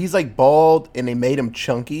 But he's like bald, and they made him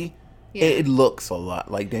chunky. Yeah. It looks a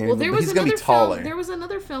lot like Danny. Well, he's gonna be taller. There was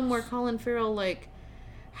another film where Colin Farrell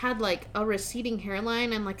had like a receding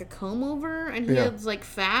hairline and like a comb over, and he was like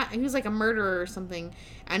fat, and he was like a murderer or something,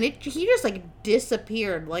 and he just like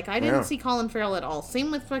disappeared. Like I didn't see Colin Farrell at all. Same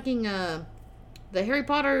with fucking the Harry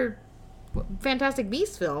Potter Fantastic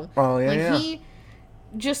Beasts film. Oh yeah, like he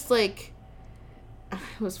just like it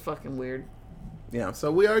was fucking weird. Yeah,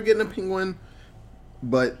 so we are getting a penguin,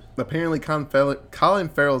 but apparently Colin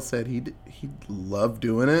Farrell said he'd love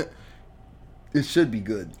doing it. It should be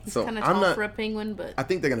good. He's so kind of I'm tall not for a penguin, but I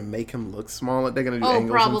think they're gonna make him look smaller. They're gonna do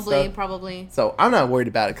angles and stuff. probably. So I'm not worried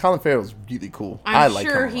about it. Colin Farrell's really cool. I'm like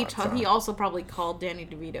sure him a lot, he also probably called Danny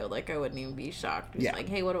DeVito. Like I wouldn't even be shocked. He's like,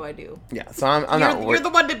 hey, what do I do? Yeah, so I'm not worried. You're the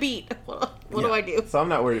one to beat. What do I do? So I'm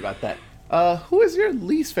not worried about that. Who is your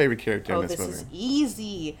least favorite character in this movie? This is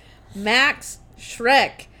easy. Max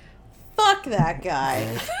Shrek. Fuck that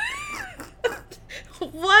guy.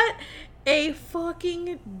 What a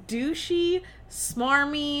fucking douchey,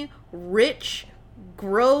 smarmy, rich,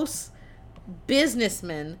 gross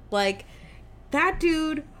businessman. Like, that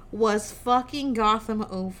dude was fucking Gotham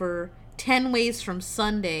over 10 ways from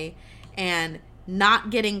Sunday and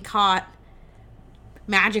not getting caught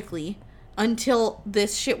magically until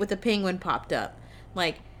this shit with the penguin popped up.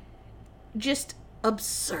 Like, just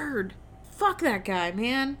absurd. Fuck that guy,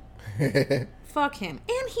 man. Fuck him.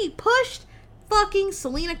 And he pushed fucking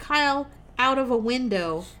Selena Kyle out of a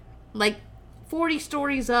window like 40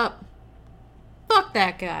 stories up. Fuck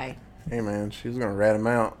that guy. Hey man, she was gonna rat him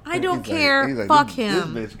out. I don't care. Fuck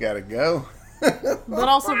him. This bitch gotta go. But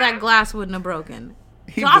also that glass wouldn't have broken.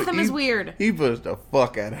 Gotham is weird. He pushed the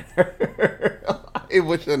fuck out of her. It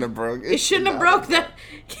shouldn't have broke. It shouldn't have broke that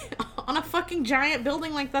on a fucking giant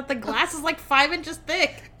building like that. The glass is like 5 inches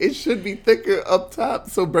thick. It should be thicker up top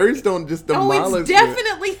so birds don't just demolish it. Oh, it's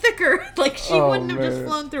definitely thicker. Like she wouldn't have just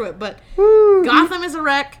flown through it. But Gotham is a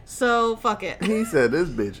wreck, so fuck it. He said this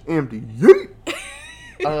bitch empty.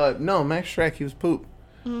 Yeet. No, Max Shrek, he was poop.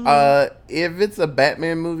 Mm-hmm. If it's a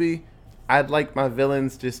Batman movie, I'd like my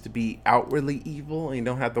villains just to be outwardly evil and you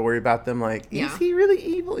don't have to worry about them like, is he really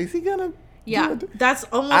evil? Is he gonna that's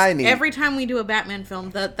almost every time we do a Batman film,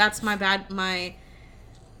 that's my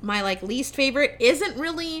like least favorite isn't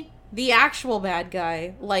really the actual bad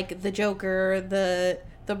guy, like the Joker, the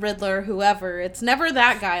Riddler, whoever. It's never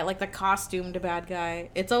that guy, like the costumed bad guy.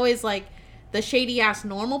 It's always like the shady ass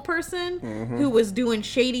normal person who was doing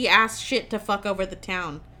shady ass shit to fuck over the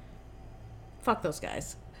town. Fuck those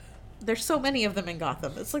guys. There's so many of them in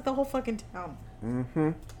Gotham. It's like the whole fucking town. Mm-hmm.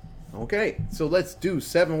 Okay, so let's do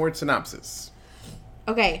 7-word synopsis.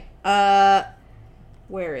 Okay,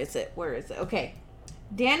 where is it? Okay.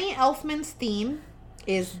 Danny Elfman's theme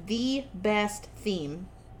is the best theme.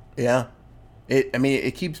 Yeah.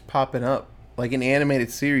 It keeps popping up. Like an animated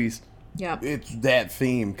series. Yep. It's that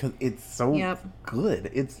theme because it's so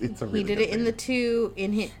good. It's a really He did good it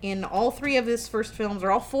theme. in all 3 of his first films,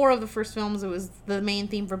 or all 4 of the first films. It was the main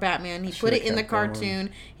theme for Batman. He put it in the cartoon.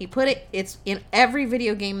 He put it's in every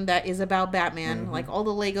video game that is about Batman. Like all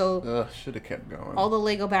the Lego. Should have kept going. All the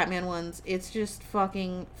Lego Batman ones. It's just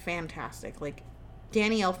fucking fantastic. Like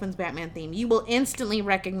Danny Elfman's Batman theme. You will instantly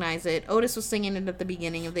recognize it. Otis was singing it at the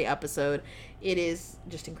beginning of the episode. It is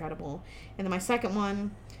just incredible. And then my second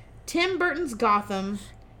one. Tim Burton's Gotham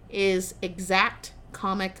is exact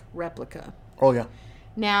comic replica. Oh, yeah.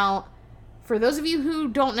 Now, for those of you who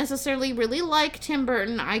don't necessarily really like Tim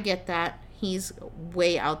Burton, I get that. He's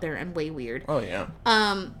way out there and way weird. Oh, yeah.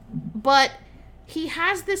 But he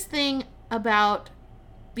has this thing about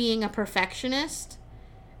being a perfectionist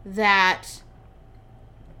that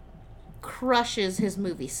crushes his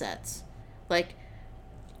movie sets. Like,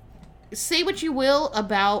 say what you will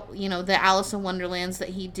about, the Alice in Wonderlands that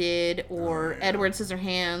he did, or Edward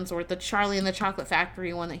Scissorhands, or the Charlie and the Chocolate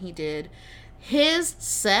Factory one that he did. His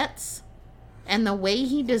sets and the way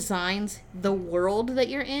he designs the world that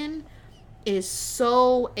you're in is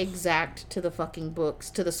so exact to the fucking books,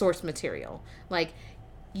 to the source material. Like,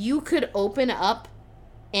 you could open up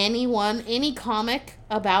any comic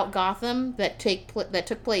about Gotham that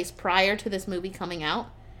took place prior to this movie coming out,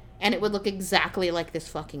 and it would look exactly like this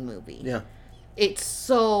fucking movie. Yeah. It's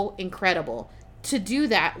so incredible. To do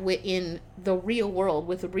that in the real world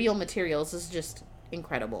with real materials is just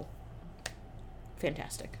incredible.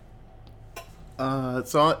 Fantastic.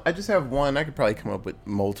 So I just have one. I could probably come up with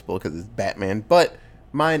multiple because it's Batman. But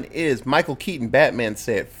mine is Michael Keaton Batman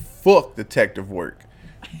said, fuck detective work.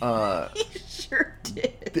 He sure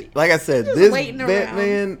did. Like I said, this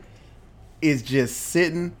Batman is just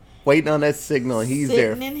sitting, waiting on that signal, and he's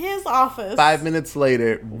sitting there in his office 5 minutes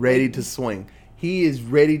later, ready to swing. He is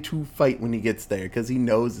ready to fight when he gets there because he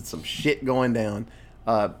knows it's some shit going down.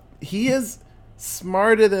 He is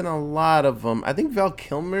smarter than a lot of them. I think Val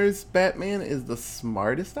Kilmer's Batman is the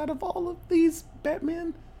smartest out of all of these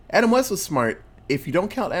Batman. Adam West was smart. If you don't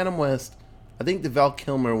count Adam West, I think the Val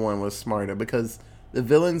Kilmer one was smarter because the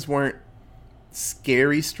villains weren't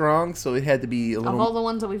scary strong, so it had to be a little... Of all the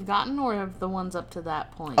ones that we've gotten, or of the ones up to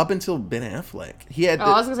that point? Up until Ben Affleck. He had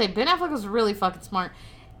I was going to say, Ben Affleck was really fucking smart.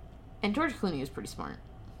 And George Clooney was pretty smart.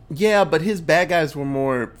 Yeah, but his bad guys were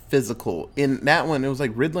more physical. In that one, it was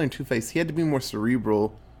like Riddler and Two-Face. He had to be more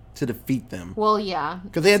cerebral to defeat them. Well, yeah.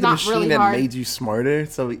 Because they had the machine really that hard. made you smarter.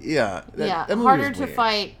 So, yeah. That movie harder was to weird.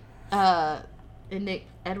 fight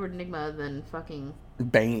Edward Nygma than fucking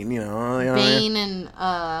Bane, you know. Bane and,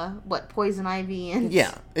 Poison Ivy and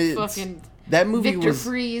Yeah. fucking that movie Victor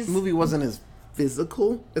Freeze. movie wasn't as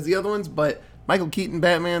physical as the other ones, but Michael Keaton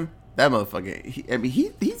Batman, that motherfucker,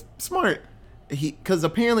 he's smart. Because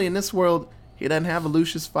apparently in this world, he doesn't have a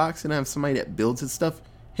Lucius Fox, he doesn't have somebody that builds his stuff.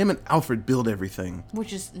 Him and Alfred build everything.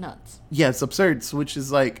 Which is nuts. Yeah, it's absurd, which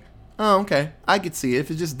is like, oh, okay, I could see it. If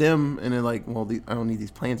it's just them, and they're like, well, I don't need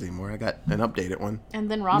these plans anymore. I got an updated one. And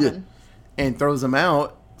then Robin. Yeah. And throws them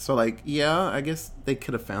out. So, like, yeah, I guess they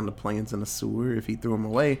could have found the plans in the sewer if he threw them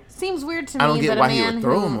away. Seems weird to I don't me get that why he would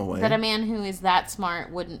throw 'em away. that a man who is that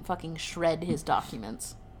smart wouldn't fucking shred his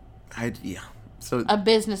documents. Yeah. So A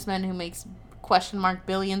businessman who makes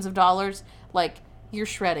 $billions of dollars, like, you're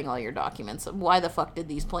shredding all your documents. Why the fuck did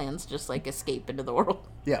these plans just, like, escape into the world?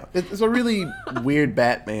 yeah, it's a really weird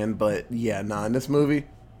Batman, but yeah, nah, in this movie,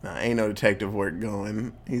 ain't no detective work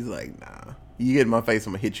going. He's like, nah, you get in my face,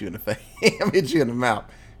 I'm gonna hit you in the face. I'm gonna hit you in the mouth.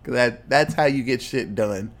 Because that's how you get shit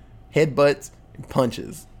done. Headbutts and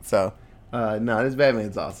punches. So, no, this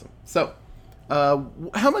Batman's awesome. So,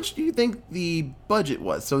 how much do you think the budget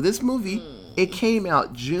was? So, this movie, it came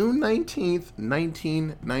out June 19th,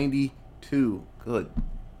 1992. Good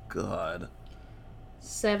God.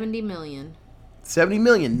 70 million. 70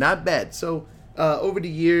 million, not bad. So, over the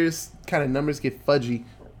years, kind of numbers get fudgy.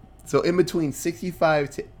 So, in between 65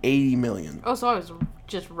 to 80 million. Oh, so I was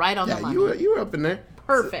just right on the money. You were up in there.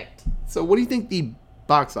 Perfect. So, what do you think the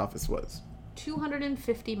box office was?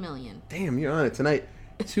 250 million. Damn, you're on it tonight.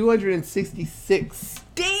 266.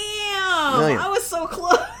 Damn! Million. I was so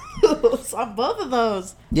close on both of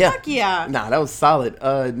those. Yeah. Fuck yeah. Nah, that was solid.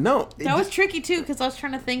 No. That was tricky too, because I was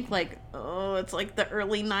trying to think like, oh, it's like the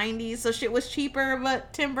early 90s, so shit was cheaper,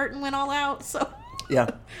 but Tim Burton went all out, so. Yeah.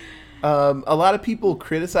 A lot of people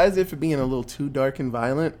criticize it for being a little too dark and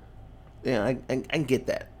violent. Yeah, I get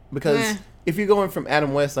that. Because if you're going from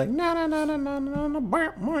Adam West, like,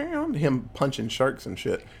 him punching sharks and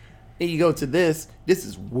shit, and you go to this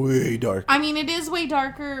is way darker. I mean, it is way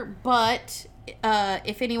darker, but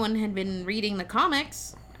if anyone had been reading the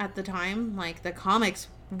comics at the time, like, the comics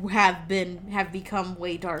have become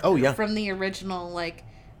way darker. Oh, yeah. From the original, like,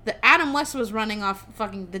 the Adam West was running off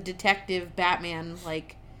fucking the detective Batman,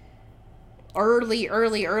 like,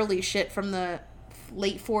 early shit from the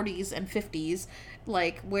late 40s and 50s,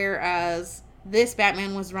 like, whereas this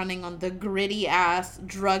Batman was running on the gritty ass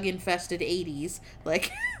drug infested 80s,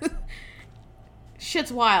 like.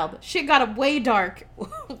 Shit's wild. Shit got way dark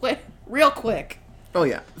real quick. Oh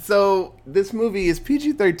yeah. So this movie is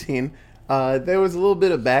PG-13. There was a little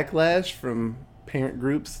bit of backlash from parent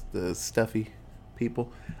groups, the stuffy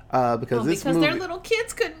people, because this movie, their little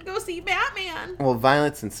kids couldn't go see Batman. well,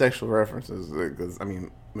 violence and sexual references. Because I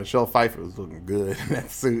mean, Michelle Pfeiffer was looking good in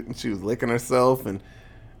that suit, and she was licking herself, and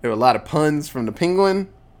there were a lot of puns from the Penguin.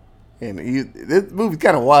 And this movie's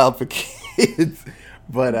kind of wild for kids.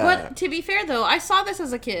 But to be fair, though, I saw this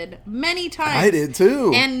as a kid many times. I did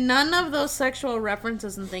too. And none of those sexual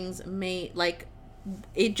references and things made, like,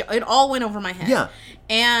 it all went over my head. Yeah.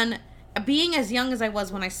 And being as young as I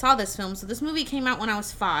was when I saw this film, so this movie came out when I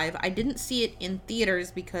was 5. I didn't see it in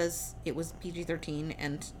theaters because it was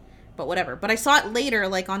PG-13, but whatever. But I saw it later,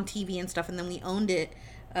 like, on TV and stuff, and then we owned it,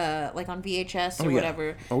 like, on VHS or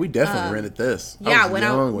whatever. Oh, we definitely rented this. Yeah, when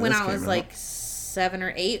I was like 7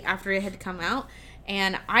 or 8 after it had come out.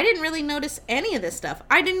 And I didn't really notice any of this stuff.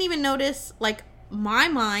 I didn't even notice, like, my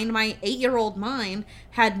 8-year-old mind,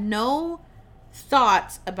 had no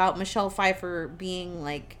thoughts about Michelle Pfeiffer being,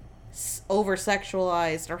 like,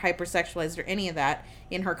 over-sexualized or hyper-sexualized or any of that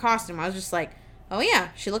in her costume. I was just like, oh yeah,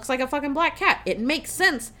 she looks like a fucking black cat. It makes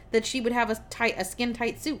sense that she would have a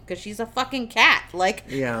skin-tight suit because she's a fucking cat. Like,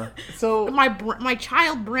 yeah. So my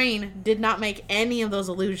child brain did not make any of those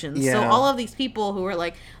illusions. Yeah. So all of these people who were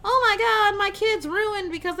like, oh my god, my kid's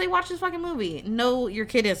ruined because they watched this fucking movie. No, your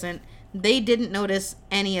kid isn't. They didn't notice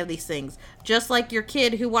any of these things. Just like your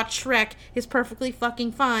kid who watched Shrek is perfectly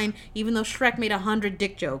fucking fine, even though Shrek made 100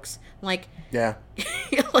 dick jokes. Like, yeah,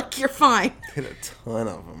 like, you're fine. hit a ton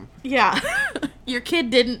of them. Yeah. Your kid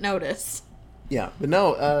didn't notice. Yeah, but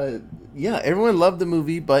no, yeah, everyone loved the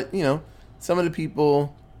movie, but, you know, some of the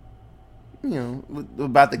people, you know,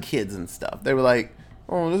 about the kids and stuff, they were like,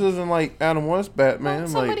 oh, this isn't like Adam West Batman.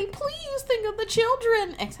 Somebody like, please think of the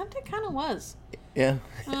children. Except it kind of was. yeah.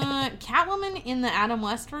 Catwoman in the Adam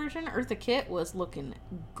West version, Eartha Kitt, was looking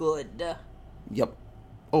good. Yep.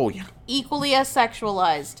 Oh, yeah. Equally as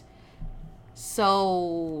sexualized.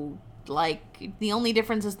 So, like, the only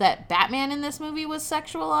difference is that Batman in this movie was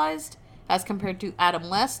sexualized as compared to Adam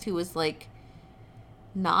West, who was, like,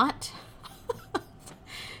 not.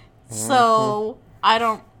 So, I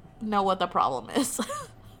don't know what the problem is.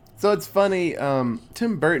 So it's funny,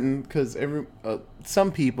 Tim Burton, because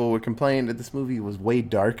some people were complaining that this movie was way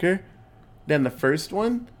darker than the first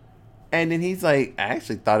one. And then he's like, I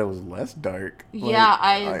actually thought it was less dark. Yeah,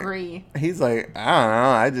 I agree. He's like,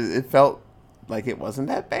 I don't know. It felt like it wasn't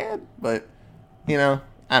that bad. But, you know,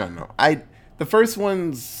 I don't know. I don't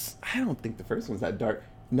think the first one's that dark.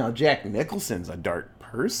 Now, Jack Nicholson's a dark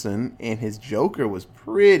person, and his Joker was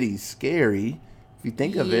pretty scary, if you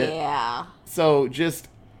think of it. Yeah. So, just...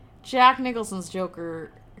 Jack Nicholson's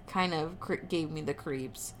Joker kind of gave me the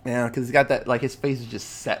creeps. Yeah, because he's got that, like, his face is just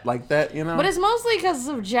set like that, you know? But it's mostly because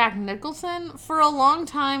of Jack Nicholson. For a long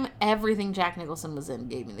time, everything Jack Nicholson was in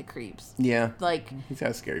gave me the creeps. Yeah. Like... He's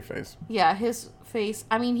got a scary face. Yeah, his face...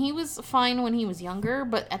 I mean, he was fine when he was younger,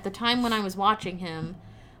 but at the time when I was watching him,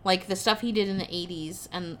 like, the stuff he did in the 80s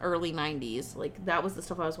and early 90s, like, that was the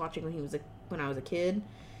stuff I was watching when I was a kid.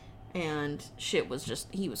 And shit was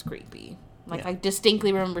just... He was creepy. Like, yeah. I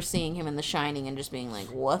distinctly remember seeing him in The Shining and just being like,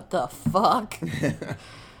 what the fuck?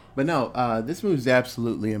 But no, this movie's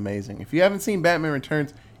absolutely amazing. If you haven't seen Batman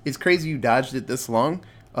Returns, it's crazy you dodged it this long.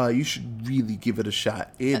 You should really give it a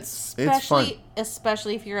shot. It's fun.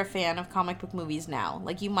 Especially if you're a fan of comic book movies now.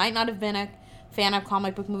 Like, you might not have been a fan of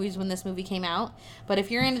comic book movies when this movie came out, but if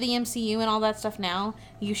you're into the MCU and all that stuff now,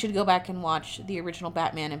 you should go back and watch the original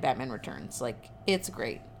Batman and Batman Returns. Like, it's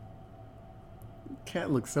great.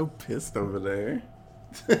 Cat looks so pissed over there.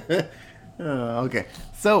 Okay.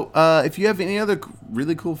 So, if you have any other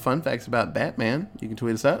really cool fun facts about Batman, you can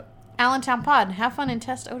tweet us out. Allentown Pod. Have fun and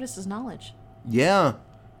test Otis's knowledge. Yeah.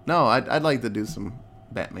 No, I'd like to do some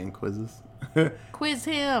Batman quizzes. Quiz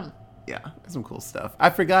him. Yeah, some cool stuff.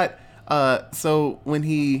 I forgot. So when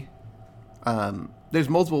he, there's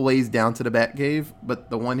multiple ways down to the Batcave, but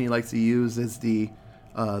the one he likes to use is the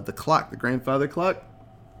clock, the grandfather clock.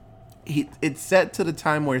 It's set to the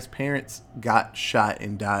time where his parents got shot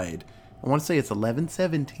and died. I want to say it's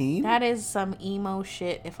 11/17. That is some emo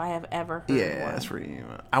shit if I have ever heard Yeah, one. that's pretty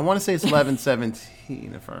emo. I want to say it's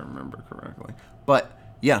 11/17 if I remember correctly. But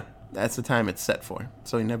yeah, that's the time it's set for.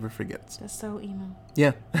 So he never forgets. That's so emo.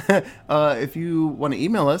 Yeah. If you want to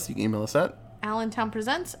email us, you can email us at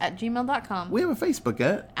allentownpresents@gmail.com. We have a Facebook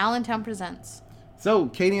at Allentown Presents. So,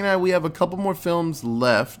 Katie and I, we have a couple more films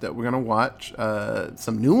left that we're going to watch.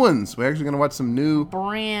 Some new ones. We're actually going to watch some new...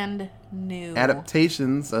 Brand new.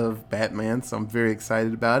 Adaptations of Batman. So, I'm very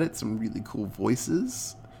excited about it. Some really cool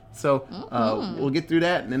voices. So, we'll get through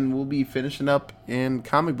that, and then we'll be finishing up in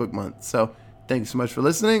Comic Book Month. So, thank you so much for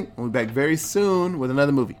listening. We'll be back very soon with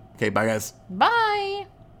another movie. Okay, bye, guys. Bye.